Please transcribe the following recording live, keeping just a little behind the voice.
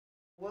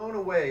blown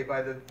away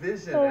by the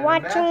vision We're and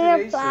watching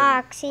imagination the of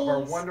our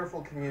boxies.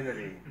 wonderful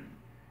community.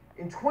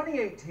 In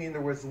 2018,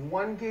 there was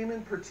one game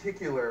in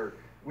particular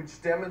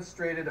which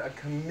demonstrated a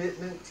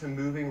commitment to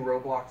moving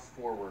Roblox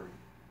forward.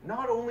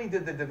 Not only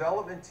did the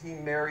development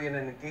team marry an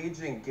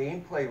engaging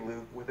gameplay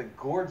loop with a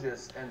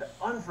gorgeous and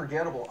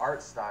unforgettable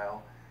art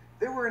style,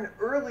 they were an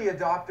early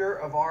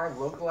adopter of our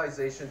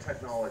localization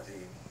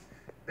technology.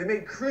 They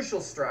made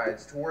crucial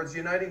strides towards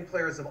uniting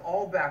players of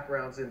all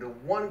backgrounds into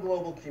one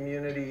global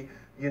community,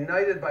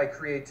 united by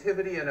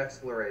creativity and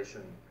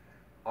exploration.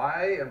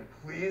 I am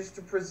pleased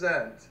to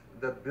present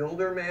the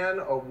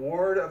Builderman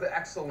Award of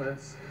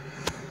Excellence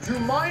to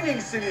Mining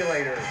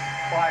Simulator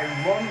by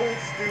Rumble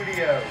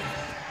Studios.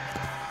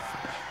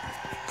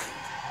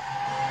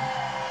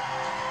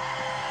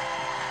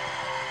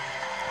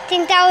 I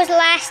think that was the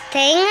last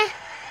thing.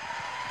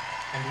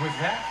 And with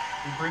that,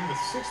 we bring the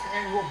 6th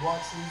annual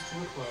Bloxies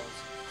to a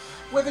close.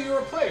 Whether you're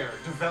a player,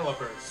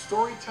 developer,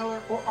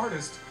 storyteller, or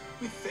artist,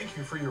 we thank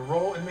you for your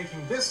role in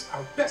making this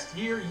our best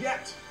year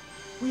yet.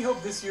 We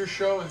hope this year's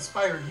show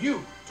inspired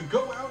you to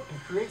go out and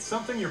create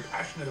something you're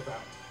passionate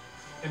about.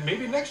 And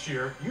maybe next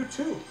year, you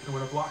too can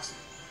win a Bloxy.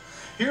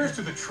 Here's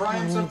to the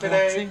triumphs of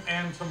today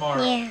and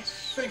tomorrow.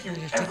 Yes. Thank you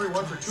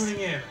everyone for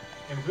tuning in,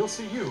 and we'll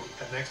see you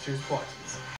at next year's Bloxies.